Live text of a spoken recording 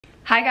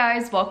Hi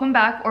guys, welcome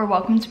back or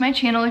welcome to my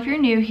channel if you're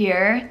new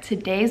here.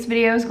 Today's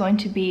video is going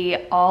to be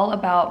all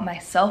about my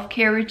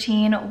self-care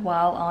routine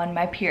while on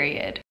my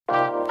period.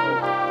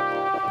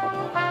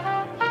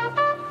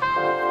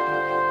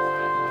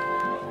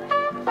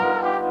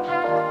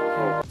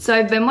 So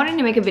I've been wanting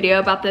to make a video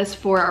about this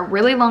for a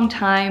really long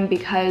time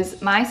because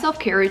my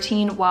self-care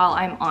routine while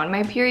I'm on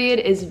my period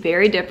is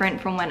very different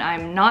from when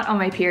I'm not on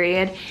my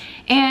period.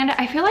 And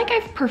I feel like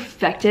I've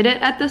perfected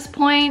it at this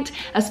point,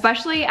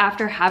 especially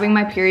after having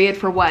my period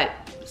for what,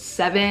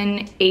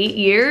 7, 8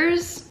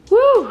 years?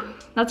 Woo,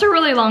 that's a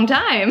really long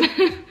time.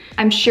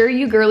 I'm sure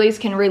you girlies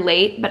can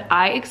relate, but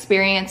I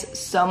experience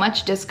so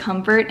much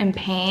discomfort and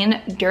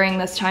pain during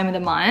this time of the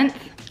month.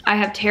 I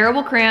have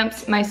terrible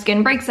cramps, my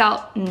skin breaks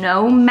out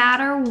no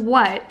matter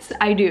what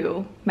I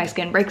do, my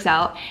skin breaks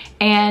out,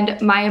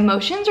 and my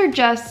emotions are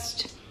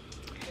just,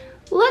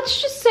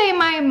 let's just say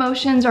my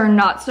emotions are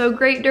not so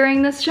great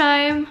during this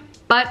time.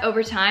 But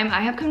over time,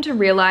 I have come to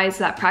realize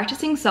that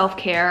practicing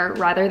self-care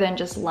rather than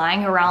just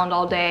lying around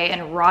all day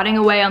and rotting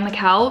away on the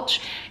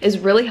couch is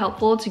really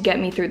helpful to get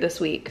me through this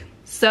week.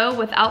 So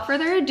without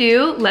further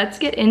ado, let's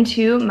get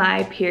into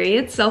my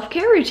period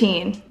self-care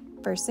routine.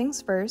 First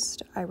things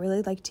first, I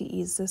really like to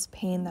ease this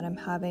pain that I'm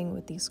having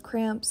with these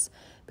cramps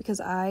because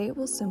I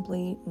will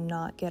simply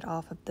not get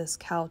off of this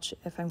couch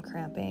if I'm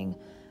cramping,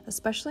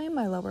 especially in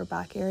my lower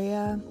back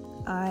area.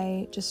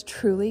 I just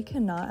truly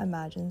cannot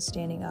imagine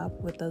standing up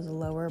with those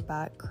lower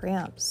back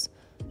cramps.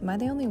 Am I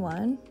the only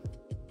one?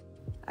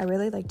 I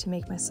really like to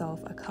make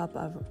myself a cup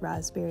of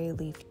raspberry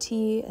leaf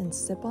tea and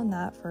sip on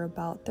that for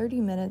about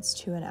 30 minutes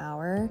to an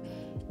hour,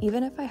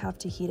 even if I have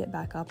to heat it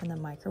back up in the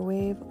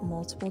microwave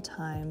multiple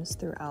times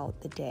throughout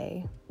the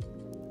day.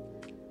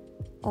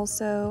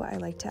 Also, I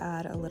like to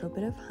add a little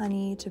bit of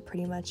honey to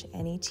pretty much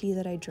any tea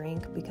that I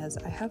drink because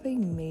I have a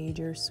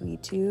major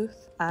sweet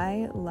tooth.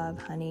 I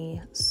love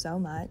honey so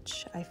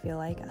much. I feel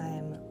like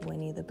I'm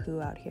Winnie the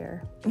Pooh out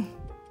here.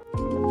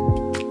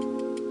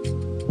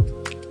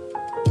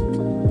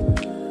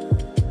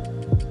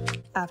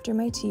 After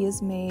my tea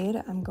is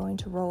made, I'm going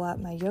to roll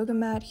out my yoga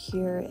mat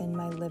here in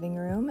my living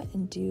room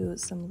and do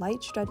some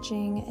light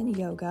stretching and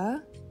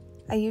yoga.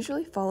 I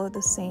usually follow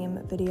the same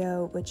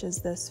video, which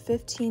is this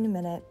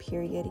 15-minute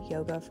period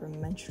yoga for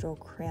menstrual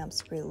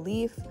cramps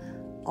relief,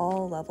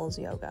 all levels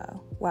yoga.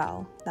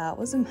 Wow, that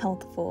was a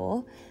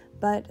mouthful,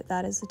 but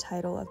that is the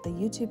title of the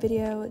YouTube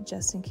video,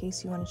 just in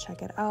case you want to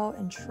check it out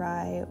and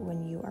try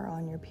when you are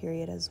on your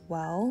period as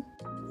well.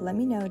 Let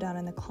me know down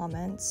in the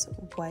comments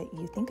what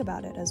you think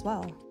about it as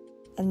well.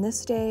 And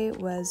this day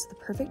was the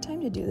perfect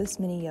time to do this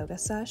mini yoga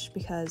sesh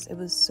because it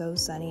was so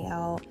sunny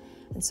out,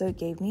 and so it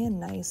gave me a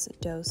nice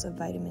dose of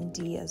vitamin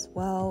D as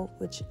well,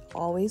 which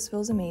always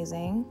feels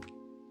amazing.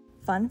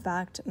 Fun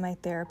fact, my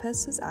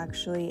therapist is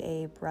actually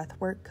a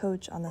breathwork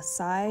coach on the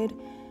side,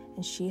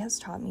 and she has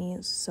taught me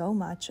so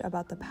much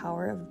about the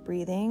power of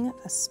breathing,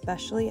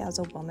 especially as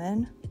a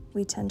woman.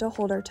 We tend to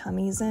hold our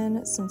tummies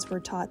in since we're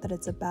taught that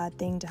it's a bad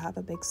thing to have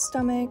a big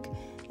stomach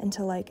and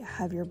to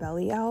have your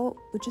belly out,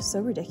 which is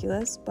so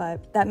ridiculous,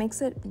 but that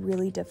makes it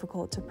really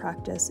difficult to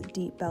practice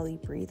deep belly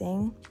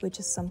breathing, which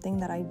is something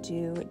that I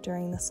do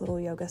during this little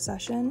yoga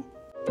session.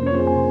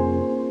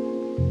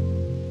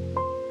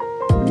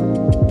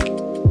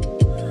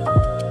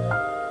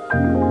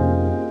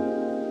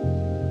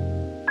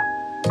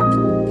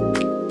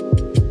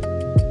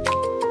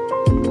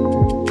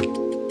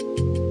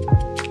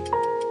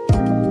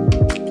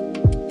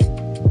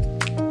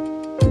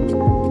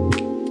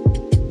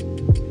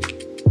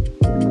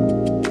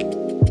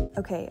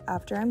 Okay,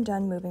 after I'm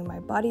done moving my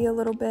body a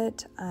little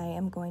bit, I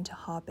am going to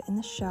hop in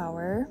the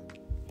shower.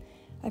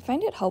 I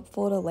find it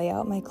helpful to lay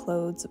out my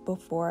clothes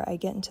before I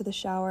get into the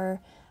shower,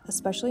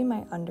 especially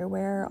my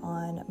underwear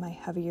on my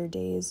heavier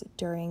days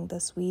during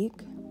this week.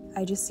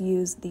 I just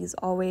use these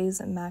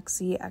Always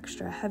Maxi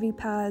Extra Heavy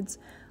pads,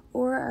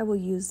 or I will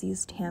use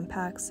these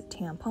Tampax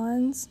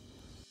tampons.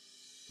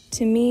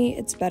 To me,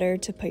 it's better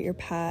to put your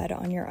pad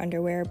on your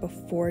underwear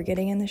before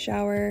getting in the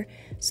shower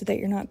so that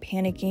you're not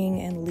panicking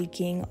and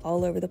leaking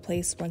all over the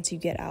place once you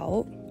get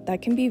out.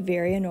 That can be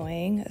very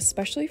annoying,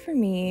 especially for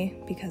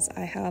me because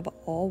I have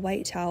all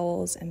white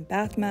towels and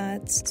bath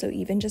mats, so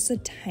even just a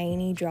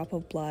tiny drop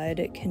of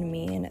blood can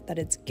mean that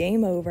it's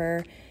game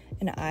over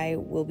and I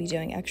will be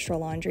doing extra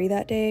laundry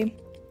that day.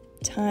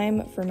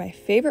 Time for my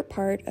favorite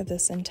part of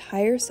this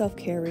entire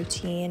self-care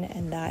routine,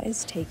 and that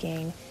is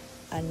taking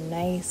a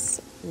nice,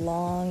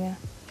 long,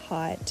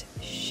 hot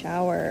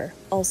shower.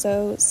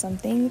 Also,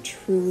 something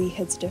truly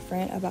hits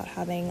different about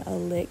having a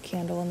lit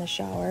candle in the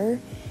shower.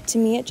 To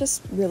me, it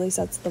just really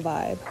sets the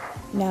vibe.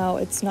 Now,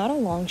 it's not a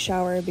long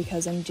shower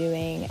because I'm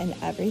doing an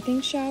everything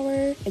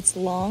shower. It's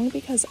long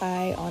because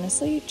I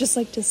honestly just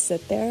like to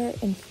sit there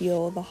and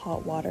feel the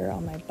hot water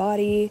on my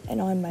body and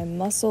on my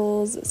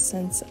muscles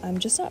since I'm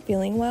just not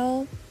feeling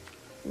well.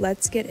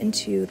 Let's get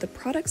into the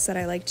products that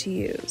I like to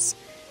use.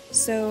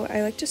 So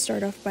I like to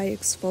start off by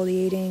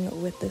exfoliating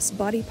with this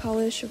body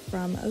polish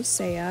from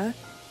Osea.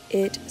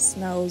 It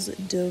smells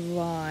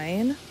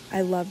divine. I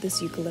love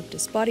this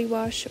eucalyptus body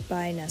wash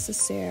by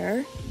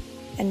Necessaire.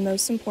 And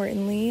most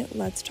importantly,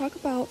 let's talk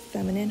about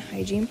feminine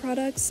hygiene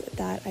products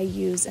that I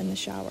use in the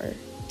shower.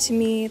 To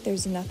me,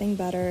 there's nothing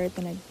better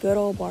than a good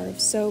old bar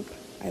of soap.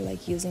 I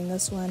like using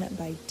this one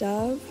by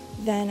Dove.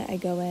 Then I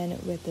go in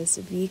with this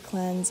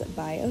V-Cleanse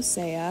by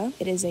Osea.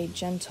 It is a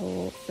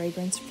gentle,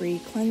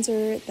 fragrance-free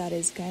cleanser that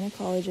is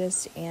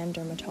gynecologist and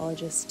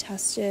dermatologist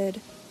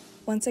tested.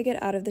 Once I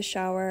get out of the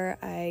shower,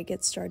 I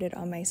get started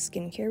on my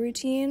skincare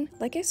routine.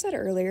 Like I said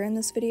earlier in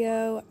this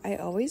video, I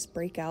always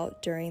break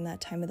out during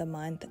that time of the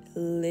month,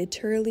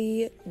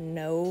 literally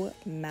no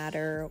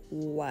matter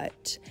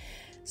what.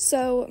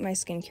 So my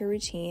skincare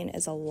routine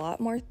is a lot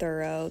more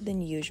thorough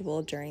than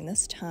usual during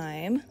this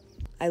time.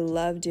 I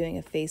love doing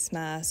a face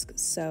mask,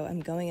 so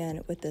I'm going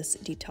in with this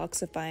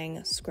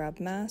detoxifying scrub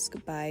mask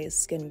by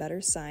Skin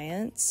Better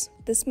Science.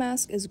 This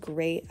mask is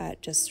great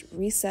at just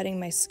resetting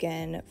my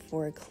skin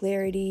for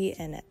clarity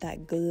and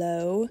that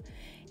glow,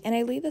 and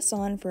I leave this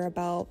on for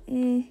about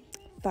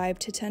 5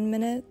 to 10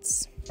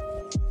 minutes.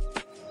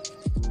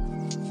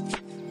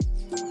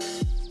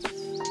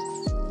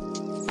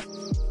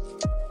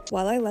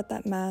 While I let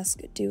that mask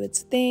do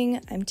its thing,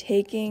 I'm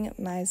taking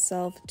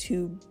myself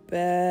to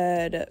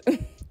bed.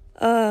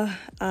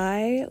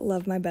 I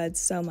love my bed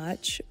so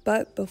much,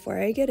 but before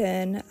I get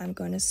in, I'm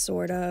going to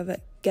sort of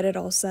get it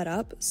all set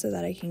up so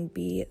that I can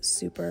be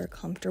super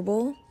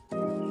comfortable.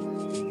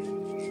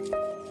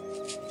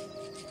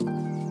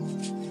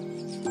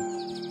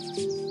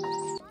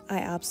 I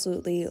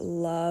absolutely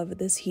love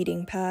this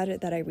heating pad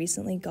that I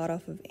recently got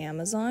off of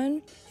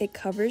Amazon. It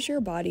covers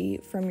your body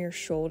from your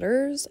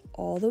shoulders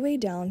all the way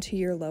down to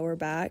your lower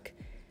back.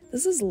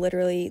 This is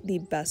literally the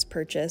best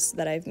purchase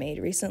that I've made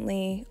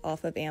recently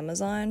off of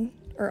Amazon,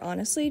 or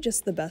honestly,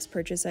 just the best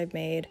purchase I've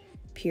made,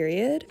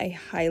 period. I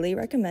highly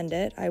recommend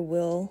it. I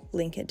will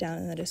link it down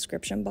in the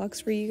description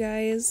box for you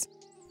guys.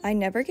 I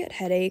never get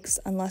headaches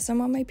unless I'm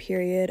on my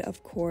period,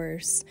 of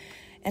course.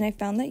 And I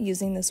found that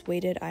using this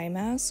weighted eye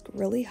mask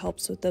really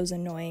helps with those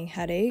annoying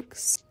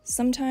headaches.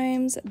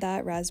 Sometimes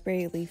that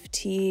raspberry leaf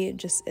tea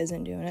just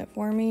isn't doing it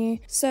for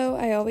me, so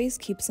I always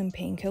keep some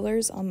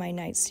painkillers on my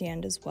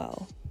nightstand as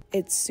well.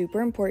 It's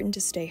super important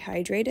to stay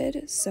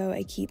hydrated, so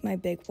I keep my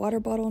big water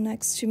bottle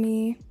next to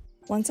me.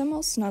 Once I'm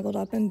all snuggled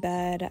up in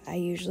bed, I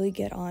usually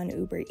get on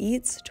Uber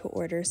Eats to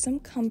order some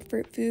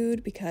comfort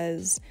food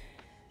because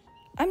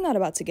I'm not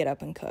about to get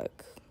up and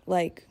cook.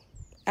 Like,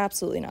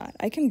 absolutely not.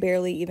 I can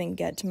barely even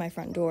get to my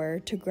front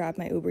door to grab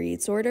my Uber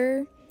Eats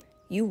order.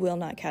 You will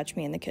not catch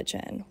me in the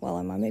kitchen while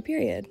I'm on my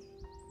period.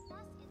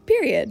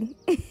 Period.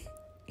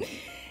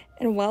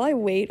 And while I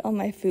wait on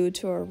my food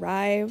to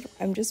arrive,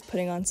 I'm just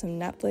putting on some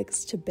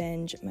Netflix to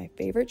binge my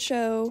favorite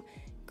show,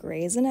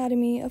 Grey's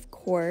Anatomy, of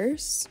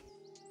course.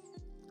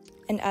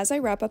 And as I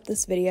wrap up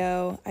this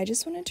video, I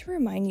just wanted to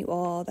remind you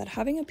all that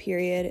having a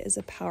period is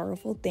a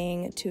powerful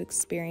thing to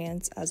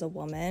experience as a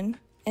woman.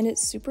 And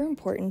it's super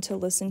important to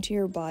listen to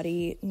your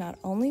body not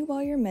only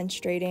while you're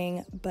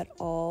menstruating, but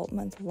all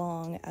month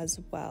long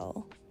as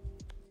well.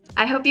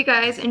 I hope you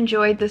guys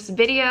enjoyed this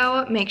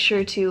video. Make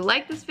sure to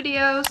like this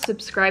video,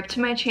 subscribe to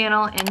my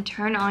channel, and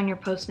turn on your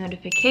post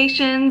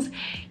notifications.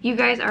 You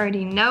guys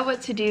already know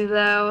what to do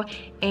though,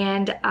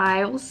 and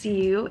I will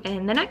see you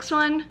in the next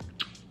one.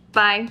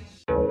 Bye.